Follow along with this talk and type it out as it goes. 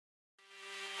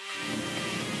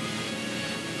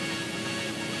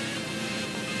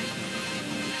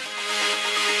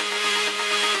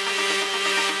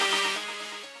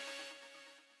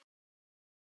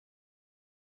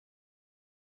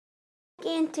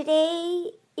and today,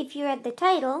 if you read the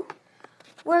title,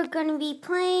 we're going to be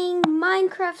playing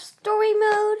Minecraft Story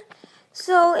Mode.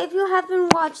 So if you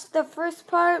haven't watched the first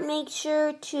part, make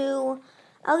sure to,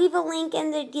 I'll leave a link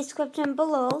in the description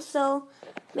below, so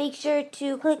make sure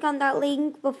to click on that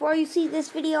link before you see this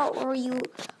video or you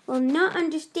will not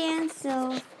understand.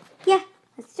 So yeah,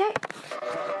 let's start.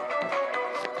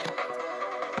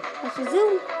 Let's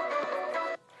resume.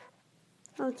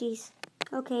 Oh geez.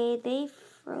 Okay, they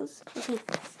froze. Okay,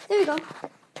 there we go.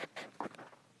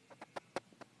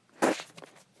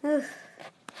 Ugh.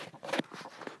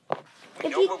 We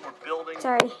know what we're building.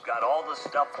 Sorry. We've got all the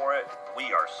stuff for it. We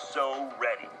are so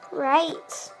ready.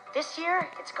 Right. This year,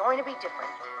 it's going to be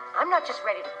different. I'm not just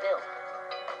ready to build.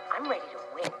 I'm ready to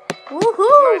win.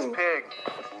 Woohoo! Nice pig,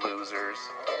 losers.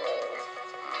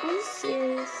 Are you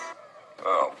serious?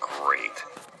 Oh, great.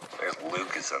 There's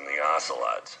Lucas and the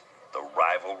Ocelots. The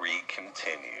rivalry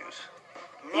continues.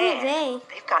 Who are Man, they?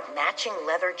 they've got matching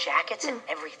leather jackets and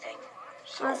everything.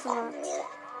 So Ocelots. cool.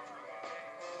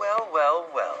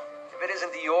 Well. If it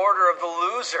isn't the order of the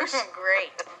losers.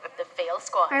 Great. The fail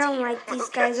squad's I don't here. like these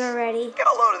guys already. Get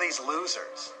a load of these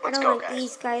losers. I Let's don't go, like guys.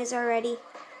 these guys already.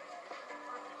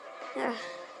 Ugh.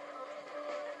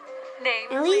 Name,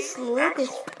 At least Lucas.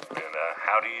 Axel. And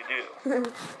how do you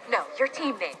do? No, your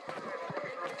team name.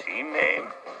 Team name?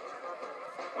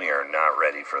 We are not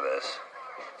ready for this.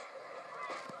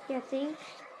 You think?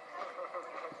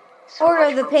 So Order much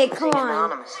of the for pig, losing come on.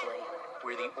 Anonymously.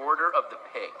 We're the order of the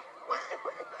pig.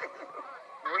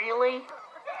 Really?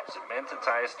 Is it meant to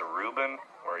tie us to Reuben,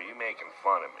 or are you making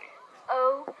fun of me?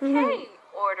 Okay,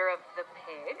 Order of the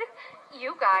Pig.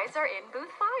 You guys are in booth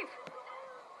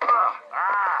 5.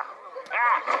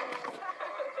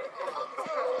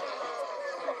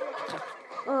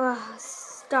 Ugh,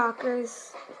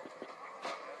 stalkers.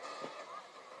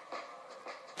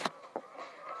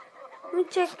 Let me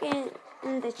check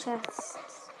in the chests.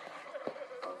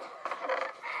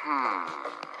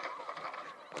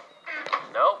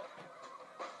 Nope.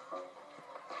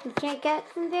 You can't get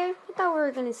from there? I thought we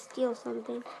were gonna steal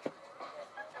something.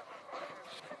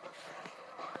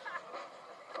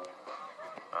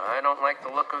 I don't like the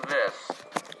look of this.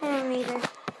 I don't either.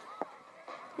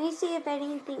 Let me see if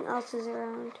anything else is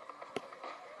around.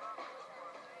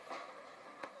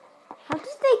 How did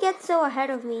they get so ahead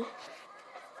of me?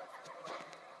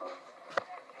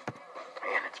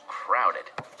 Man, it's crowded.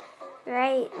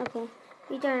 Right, okay.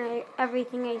 We've done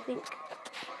everything, I think.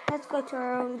 Let's go to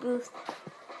our own booth.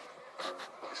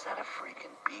 Is that a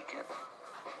freaking beacon?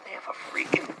 They have a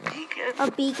freaking beacon?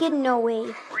 A beacon? No way.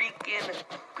 Freaking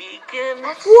beacon?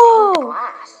 That's Whoa! stained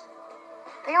glass.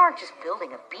 They aren't just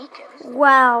building a beacon.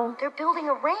 Wow. They're building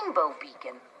a rainbow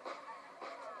beacon.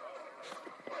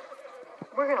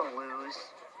 We're gonna lose.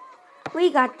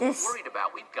 We got this. Worried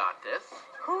about? We've got this.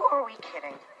 Who are we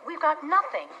kidding? We've got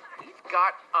nothing. We've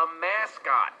got a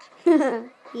mascot.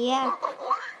 Yeah.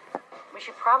 We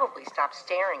should probably stop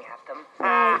staring at them.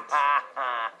 Right.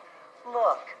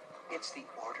 Look, it's the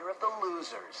order of the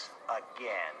losers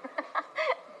again.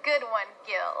 Good one,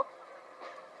 Gil.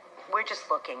 We're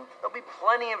just looking. There'll be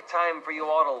plenty of time for you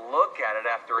all to look at it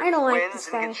after I it don't like wins this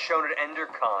and guy. gets shown at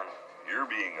EnderCon. You're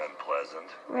being unpleasant.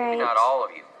 Right. Not all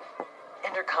of you.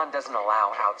 EnderCon doesn't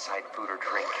allow outside food or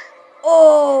drink.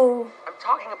 Oh, I'm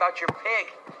talking about your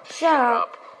pig. shut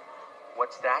up.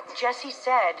 What's that? Jesse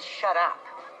said, shut up.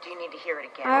 Do you need to hear it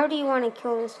again? I already want to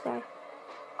kill this guy.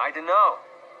 I don't know.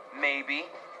 Maybe.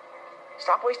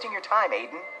 Stop wasting your time,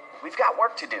 Aiden. We've got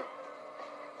work to do.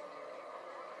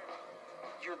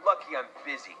 You're lucky I'm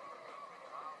busy.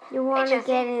 You want to Jesse.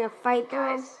 get in a fight,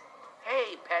 bro? Guys,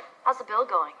 Hey, pet. how's the bill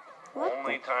going? What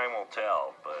Only time will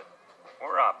tell, but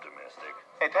we're optimistic.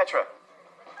 Hey, Petra.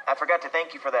 I forgot to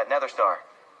thank you for that nether star.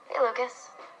 Hey, Lucas.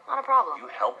 Not a problem. You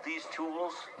help these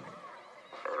tools?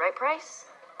 For the right price,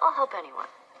 I'll help anyone.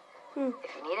 Hmm.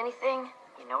 If you need anything,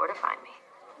 you know where to find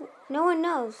me. No one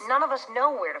knows. None of us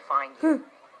know where to find you.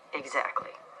 Exactly.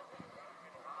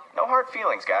 No hard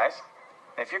feelings, guys.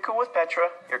 If you're cool with Petra,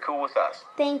 you're cool with us.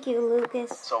 Thank you,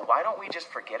 Lucas. So why don't we just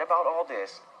forget about all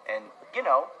this and,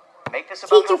 make this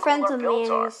about Teach your how friends cool our some builds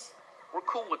manners. We're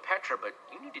cool with Petra, but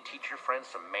you need to teach your friends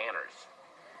some manners.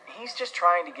 He's just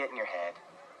trying to get in your head.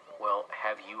 Well,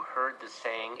 have you heard the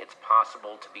saying, it's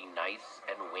possible to be nice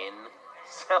and win?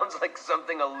 Sounds like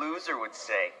something a loser would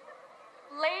say.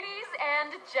 Ladies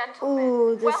and gentlemen,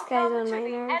 Ooh, this guy's welcome on to my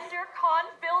the nerves. EnderCon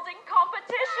building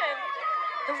competition.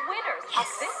 The winners of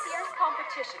this year's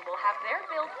competition will have their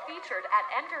build featured at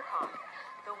EnderCon.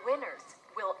 The winners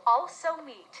will also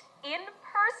meet in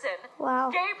person Wow.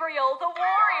 Gabriel the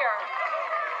Warrior.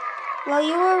 Well,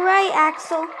 you were right,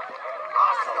 Axel.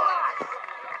 Ocelot!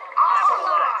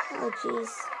 Ocelot! Oh, jeez.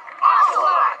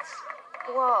 Ocelots!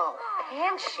 Whoa,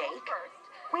 handshake?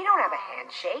 We don't have a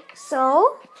handshake.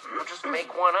 So? We'll just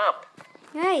make one up.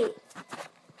 Right.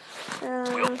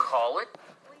 We'll call it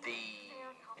the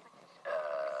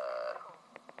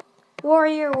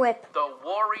Warrior Whip.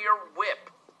 Warrior Whip.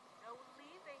 No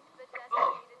leaving the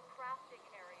designated crafting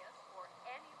areas for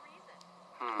any reason.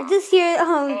 I just hear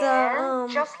And the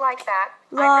just like that,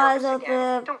 laws I'm of nervous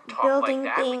again. the Don't talk building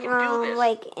like that. We thing can do this.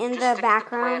 like in Just the stick to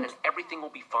background. plan and everything will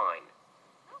be fine.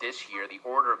 This year, the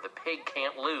Order of the Pig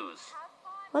can't lose.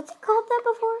 What's it called that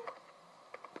before?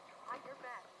 Try your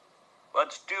best.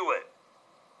 Let's do it.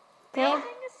 Okay,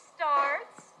 Building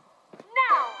starts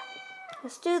now.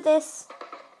 let's do this.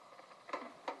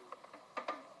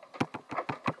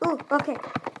 Ooh, okay.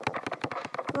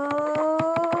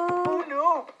 Oh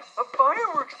no, a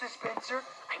fireworks dispenser.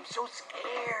 I'm so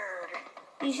scared.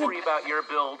 You should. Worry about your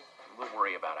build. We'll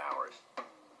worry about ours.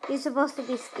 You're supposed to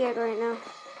be scared right now.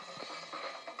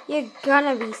 You're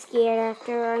gonna be scared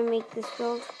after I make this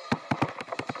build.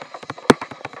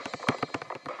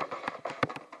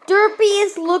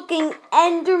 Derpiest looking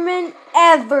Enderman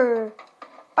ever.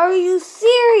 Are you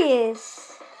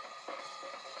serious?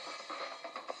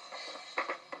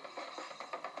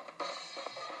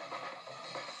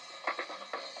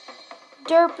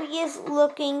 Derpiest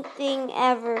looking thing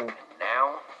ever.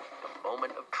 Now, the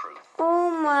moment of truth.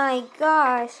 Oh my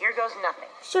gosh. Here goes nothing.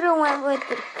 Should have went with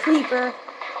the creeper.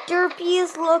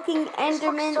 Derpiest looking This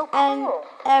Enderman looks so and cool.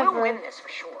 ever. We'll win this for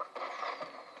sure.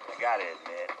 I gotta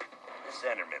admit, this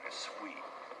Enderman is sweet.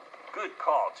 Good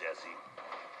call, Jesse.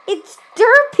 It's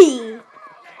derpy.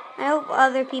 I hope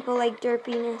other people like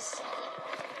derpiness.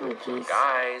 Oh jeez.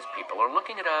 Guys, people are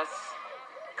looking at us.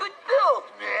 Good build,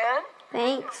 man.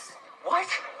 Thanks. What?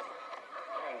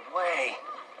 No way.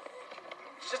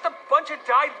 It's just a bunch of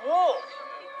dyed wolves.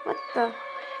 What the?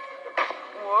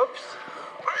 Whoops.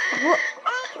 What?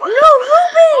 No,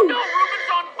 Ruben! No, Ruben's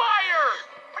on fire!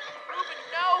 Ruben,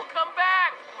 no, come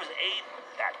back! It was Aiden,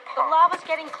 that The punk. lava's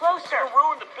getting closer. Gonna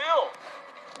ruin the build.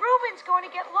 Ruben's going to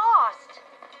get lost.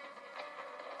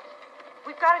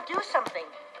 We've got to do something.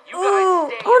 You Oh,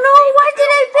 guys stay oh and no, save why the did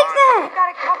I build. pick We've that? got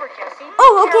it covered, Jesse.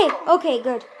 Oh, Careful. okay,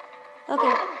 good.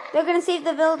 Okay, they're gonna save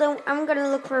the build and I'm gonna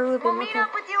look for We'll Ruben. meet Okay.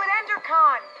 up with you at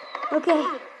EnderCon.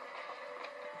 Okay.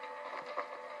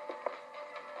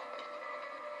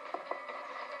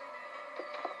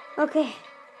 Okay.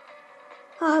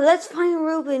 Oh, let's find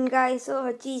Ruben, guys.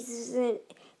 Oh, Jesus.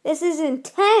 This is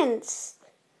intense.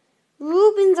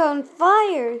 Ruben's on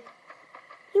fire.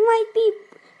 He might be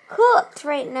cooked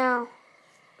right now.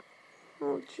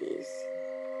 Oh, jeez.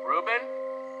 Ruben,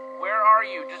 where are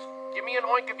you? Just give me an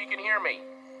oink if you can hear me.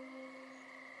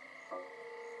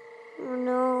 Oh,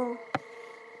 no.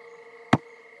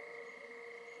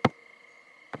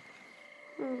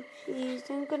 Oh, jeez.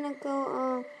 I'm gonna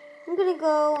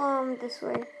go this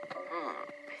way.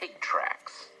 Pig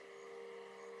tracks.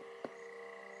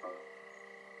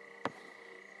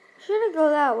 Should I go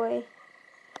that way?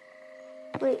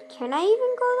 Wait, can I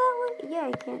even go that way? Yeah,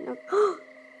 I can. No.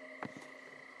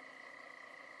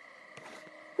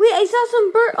 Wait, I saw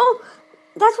some bird. Oh,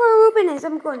 that's where Ruben is.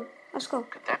 I'm going. Let's go.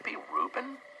 Could that be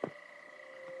Ruben?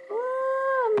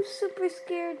 Oh, I'm super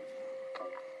scared.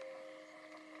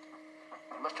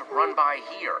 He must have run by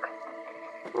here.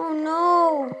 Oh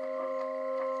no.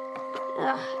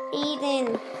 Ugh,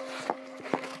 Aiden.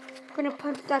 I'm gonna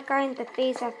punch that guy in the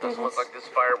face after Doesn't this. look like this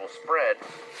fire will spread.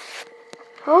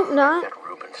 Hope not. That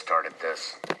Ruben started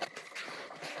this.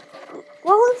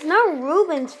 Well, it's not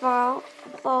Ruben's fault.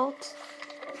 Oh,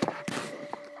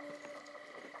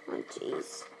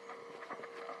 jeez.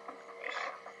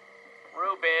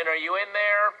 Ruben, are you in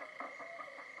there?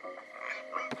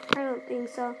 I don't think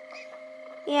so.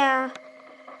 Yeah.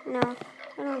 No,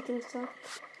 I don't think so.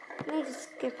 I need to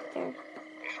skip there.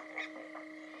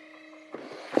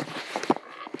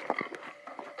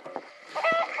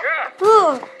 Yeah.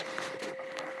 Oh!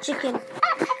 Chicken.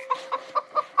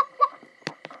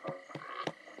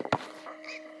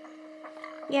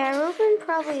 Yeah, Ruben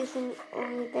probably isn't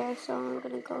over there, so I'm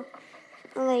gonna go,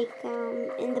 like,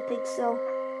 in the pig cell.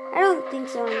 I don't think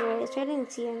so anyways. I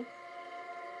didn't see him.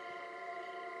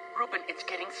 Ruben, it's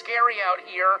getting scary out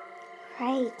here.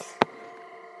 Right.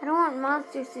 I don't want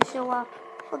monsters to show up.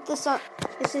 Look this up.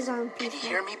 This is on Can you PC.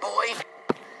 hear me, boy?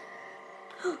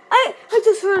 I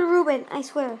just heard Ruben. I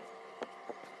swear.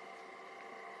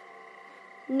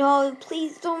 No,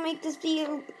 please don't make this be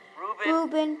Ruben?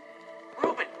 Ruben.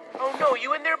 Ruben! Oh no,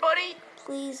 you in there, buddy?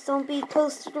 Please don't be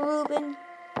toasted, Ruben.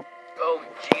 Oh,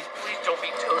 jeez, please don't be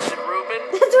toasted, Ruben.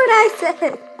 That's what I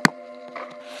said.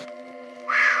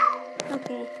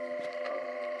 Okay.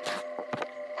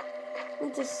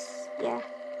 Yeah.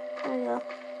 There we go.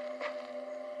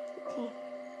 Okay.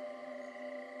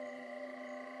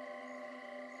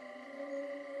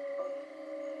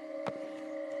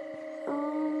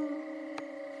 I'm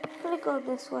gonna go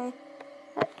this way.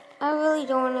 I really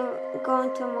don't want to go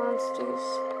into monsters.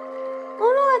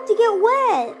 Oh no, I have to get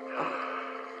wet.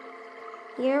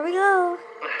 Here we go.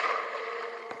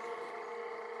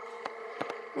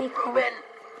 Wait, Ruben!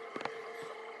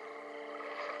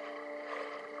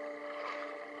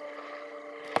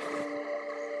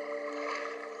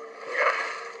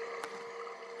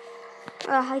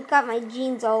 I got my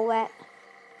jeans all wet.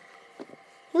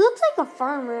 He looks like a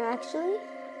farmer, actually.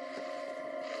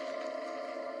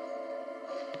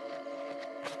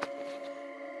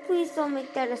 Please don't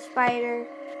make that a spider.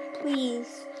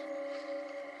 Please.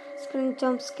 It's gonna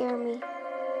jump scare me.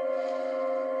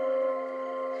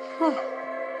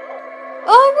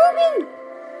 Oh, Ruben!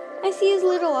 I see his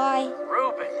little eye.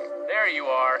 Ruben, there you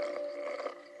are.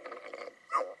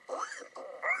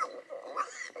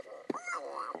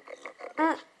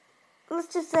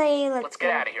 Let's just say Let's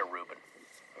get out of here, Ruben.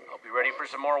 Hope you're ready for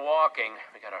some more walking.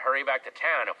 We gotta hurry back to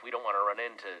town if we don't want to run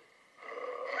into...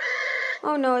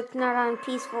 Oh no, it's not on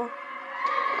peaceful.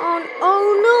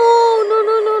 Oh no.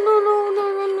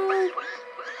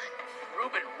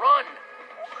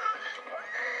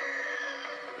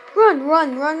 Ruben,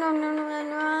 run! Run.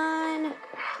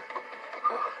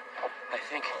 I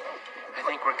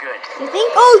think we're good. You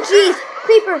think? Oh jeez,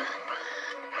 creeper.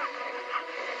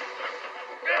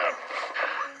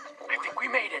 I think we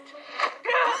made it.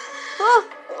 Oh,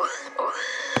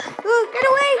 get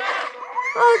away.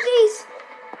 Oh jeez.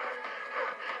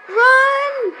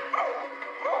 Run.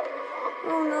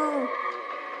 Oh no.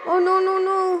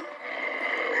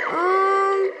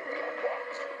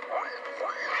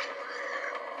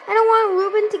 I don't want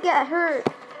Ruben to get hurt.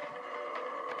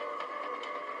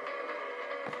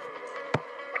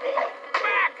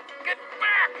 Back! Get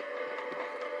back!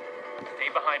 Stay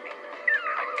behind me.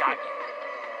 I got you.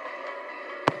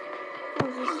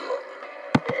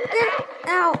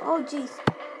 Ow! Oh jeez.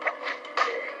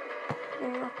 There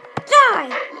you go. Die!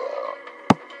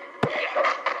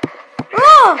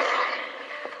 Oh!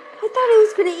 I thought he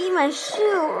was gonna eat my shoe.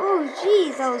 Oh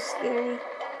jeez, that was scary.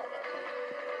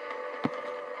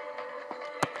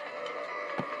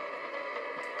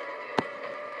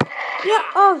 Yeah.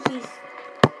 Oh jeez.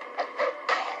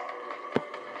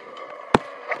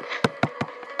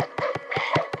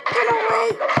 Get away!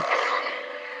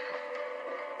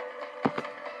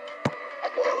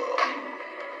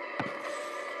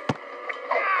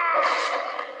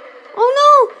 Oh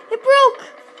no! It broke!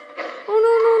 Oh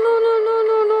no.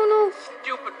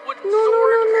 Stupid wooden No.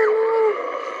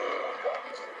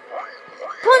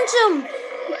 Punch him!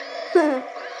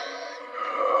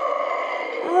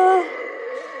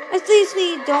 I seriously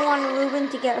don't want Ruben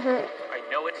to get hurt. I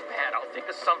know it's bad. I'll think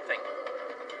of something.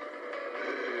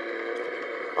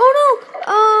 Oh no!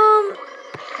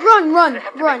 Run. I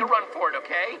have to make a run for it,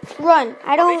 okay? Run.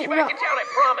 I I'll meet don't you back run. in town, I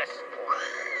promise.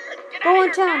 Get Go out in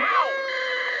of here town. now!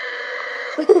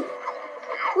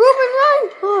 Ruben, run!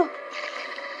 Oh.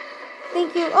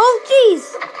 Thank you. Oh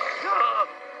jeez!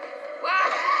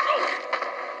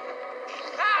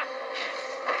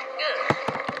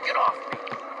 Get off me.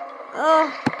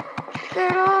 Oh.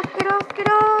 Get off!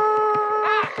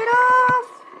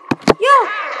 Yeah!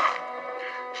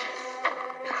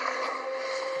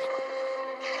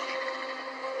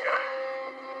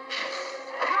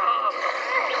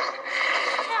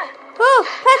 Oh,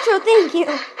 Petro, thank you.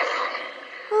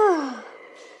 Oh,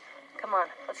 Come on,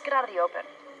 let's get out of the open.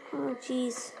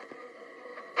 jeez.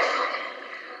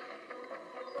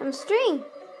 I'm string.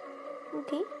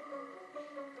 Okay.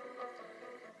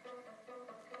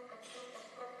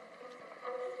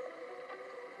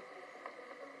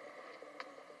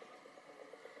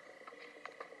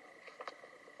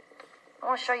 I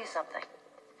want to show you something.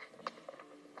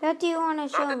 What do you want to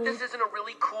show Not that me? this isn't a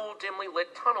really cool, dimly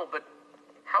lit tunnel, but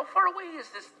how far away is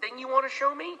this thing you want to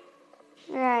show me?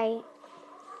 Right.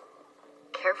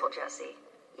 Careful, Jesse.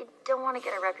 You don't want to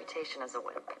get a reputation as a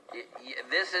wimp.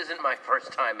 This isn't my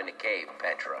first time in a cave,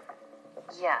 Petra.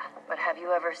 Yeah, but have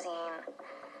you ever seen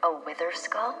a wither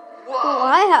skull? Whoa! Oh,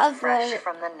 I have, Fresh but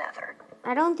from the nether.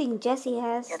 I don't think Jesse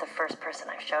has. You're the first person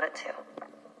I've showed it to.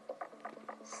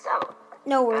 So,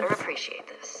 No better words. appreciate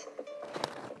this.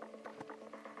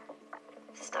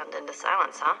 Stunned into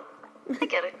silence, huh? I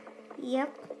get it.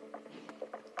 Yep.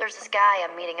 There's this guy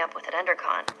I'm meeting up with at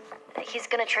EnderCon. He's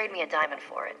gonna trade me a diamond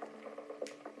for it.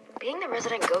 Being the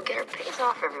resident go-getter pays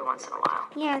off every once in a while.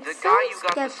 Yeah, it The guy you sounds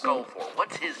got the sketchy. skull for,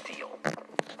 what's his deal?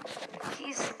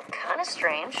 He's kind of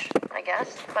strange, I I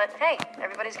guess. But hey,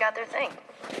 everybody's got their thing.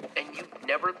 And you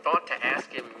never thought to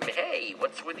ask him, hey,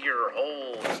 what's with your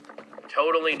whole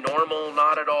totally normal,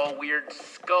 not at all weird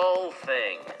skull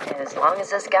thing? As long as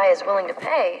this guy is willing to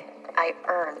pay, I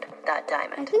earned that I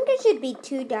diamond. think there should be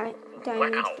 2 diamonds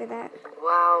Wow. for that.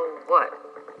 Wow, what?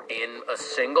 In a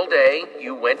single day,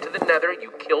 you went to the Nether,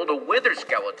 you killed a wither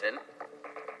skeleton.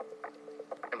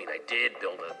 I mean, I did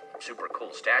build a super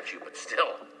cool statue, but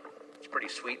still, it's pretty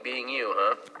sweet being you,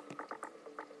 huh?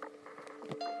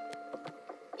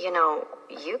 You know,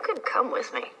 you could come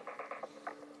with me.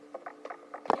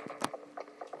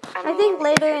 I think mean,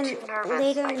 later if in you're too nervous,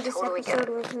 later I in this totally get episode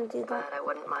it. we're gonna do But that. I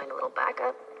wouldn't mind a little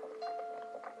backup.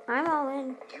 I'm all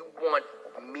in. You want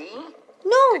me to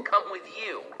No. come with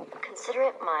you? Consider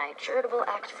it my charitable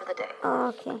act for the day. Oh,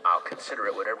 okay. I'll consider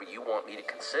it whatever you want me to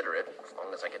consider it, as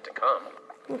long as I get to come.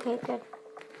 Okay, good.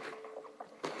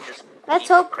 Just Let's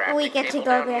keep a hope crafting we get to table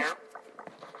go down there. here.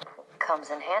 Comes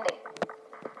in handy.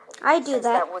 I do Since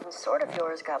that. that wooden sword of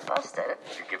yours got busted,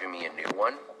 You're giving me a new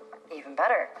one? even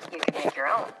better, you can make your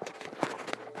own.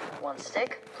 1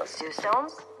 stick plus 2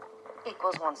 stones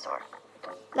equals 1 sword.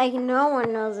 Like no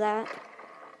one knows that.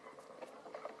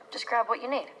 Just grab what you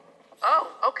need.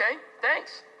 Oh, okay,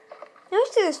 thanks. I wish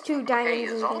there was 2 Hey,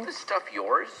 diamonds is in all there. this stuff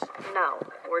yours? No,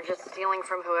 we're just stealing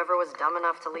from whoever was dumb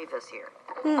enough to leave this here.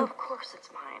 Of course it's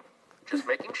mine. Just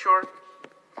making sure.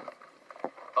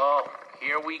 Oh,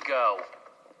 here we go.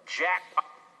 Jackpot.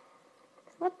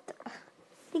 What the?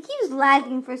 It keeps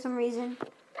lagging for some reason.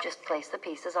 Just place the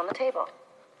pieces on the table.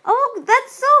 Oh,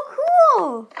 that's so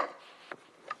cool!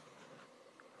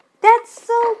 That's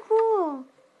so cool.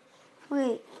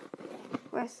 Wait.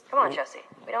 Where's... Come on, Jesse.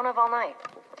 We don't have all night.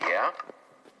 Yeah?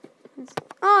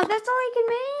 Oh, that's all I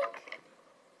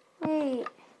can make? Wait.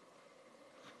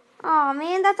 Oh,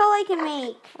 man, that's all I can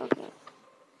make. Okay.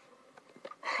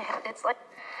 It's like,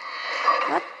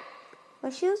 What?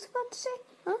 What she was about to say?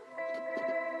 Huh?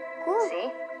 Cool. see?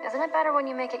 Isn't it better when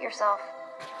you make it yourself?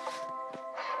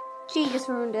 She just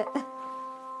ruined it.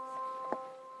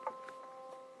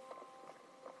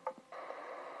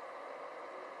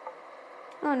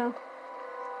 Oh, no.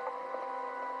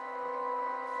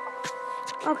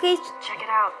 Okay, Check it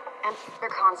out.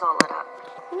 Endercon's all lit up.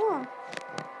 cool.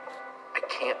 I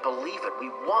can't believe it. We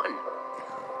won.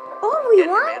 Oh, we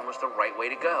Enderman won? was the right way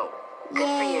to go. Good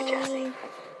for you, Jesse.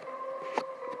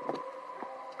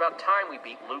 It's about time we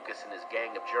beat Lucas and his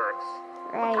gang of jerks.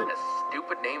 What Right. kind of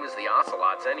stupid name is the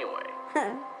Ocelots anyway?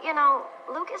 You know,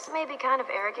 Lucas may be kind of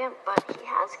arrogant, but he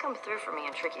has come through for me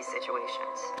in tricky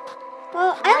situations.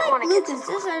 Well, might I like wanna get Lucas,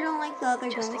 some just I don't like the other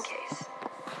Just in guys. case.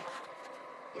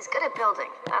 He's good at building,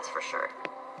 that's for sure.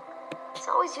 It's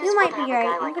always useful You might to be have a right.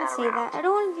 guy I'm like gonna that say around. that. I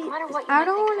don't want to No matter what be. you I might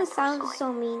don't think want of to him sound personally.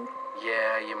 so mean.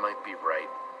 Yeah, you might be right.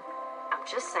 I'm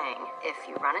just saying, if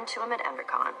you run into him at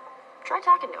EnderCon, try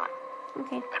talking to him.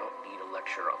 Okay. I don't need a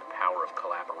lecture on the power of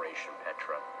collaboration,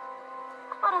 Petra.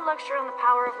 How about a lecture on the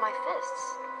power of my fists?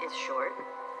 It's short,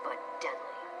 but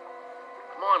deadly.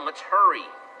 Come on, let's hurry.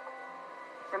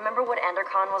 Remember what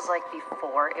EnderCon was like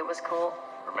before it was cool?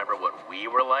 Remember what we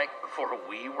were like before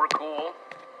we were cool?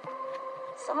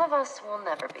 Some of us will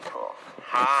never be cool.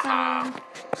 Ha ha.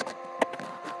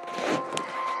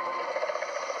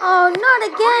 Oh, not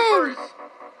again! Creepers.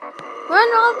 Run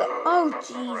all the. Oh,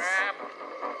 jeez. Crap.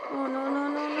 Oh, no, no,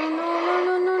 no, no, no,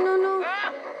 no, no, no, no.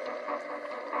 Ah.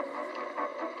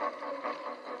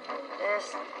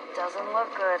 This doesn't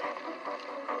look good.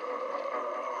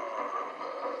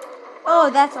 Oh,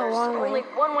 that's a There's long only way.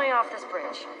 one way off this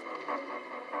bridge.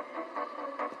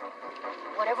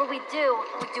 Whatever we do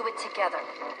it together.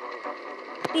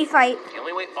 We fight. The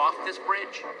only way off this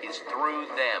bridge is through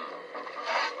them.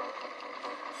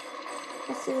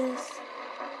 This is.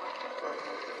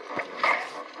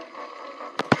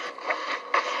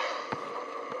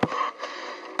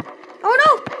 Oh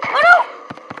no! Oh no!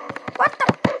 What the?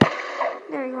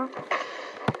 There you go.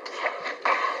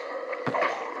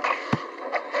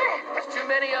 There's too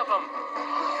many of them.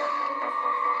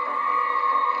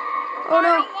 Oh I no!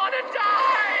 don't want to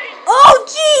die. Oh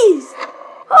jeez!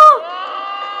 Oh!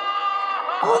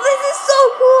 Oh, this is so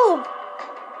cool!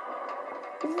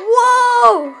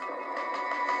 Whoa!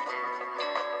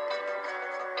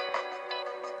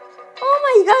 Oh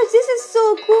my gosh, this is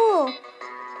so cool!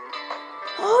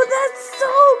 Oh, that's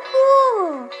so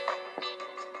cool!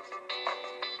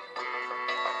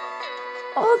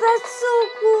 Oh, that's so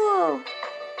cool!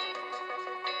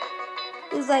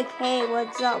 He's like, hey,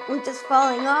 what's up? We're just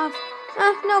falling off.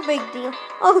 No big deal.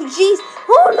 Oh, jeez.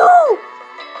 Oh, no!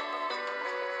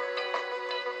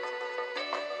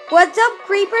 What's up,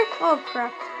 creeper? Oh,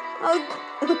 crap. Oh,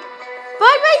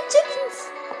 bye-bye, chickens!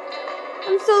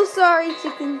 I'm so sorry,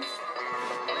 chickens.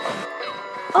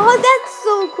 Oh, that's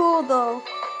so cool, though.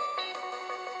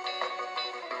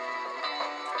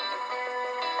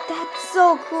 That's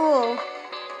so cool.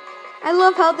 I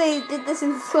love how they did this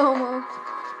in slow-mo.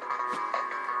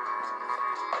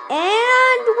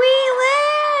 And we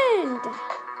land!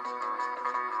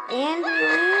 And we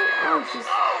land. Oh, jeez.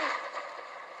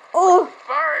 Oh.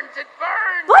 It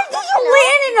burns! Why did you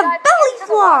land in a belly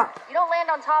flop? You don't land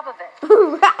on top of it.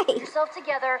 Right. Get yourself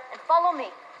together and follow me.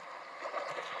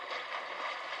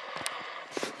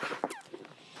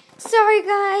 Sorry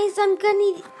guys, I'm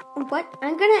gonna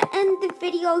end the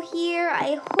video here.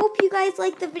 I hope you guys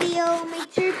liked the video.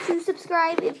 Make sure to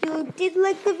subscribe if you did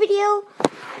like the video.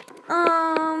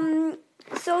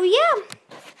 So yeah.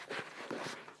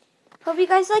 Hope you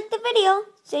guys liked the video.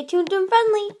 Stay tuned and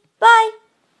friendly. Bye.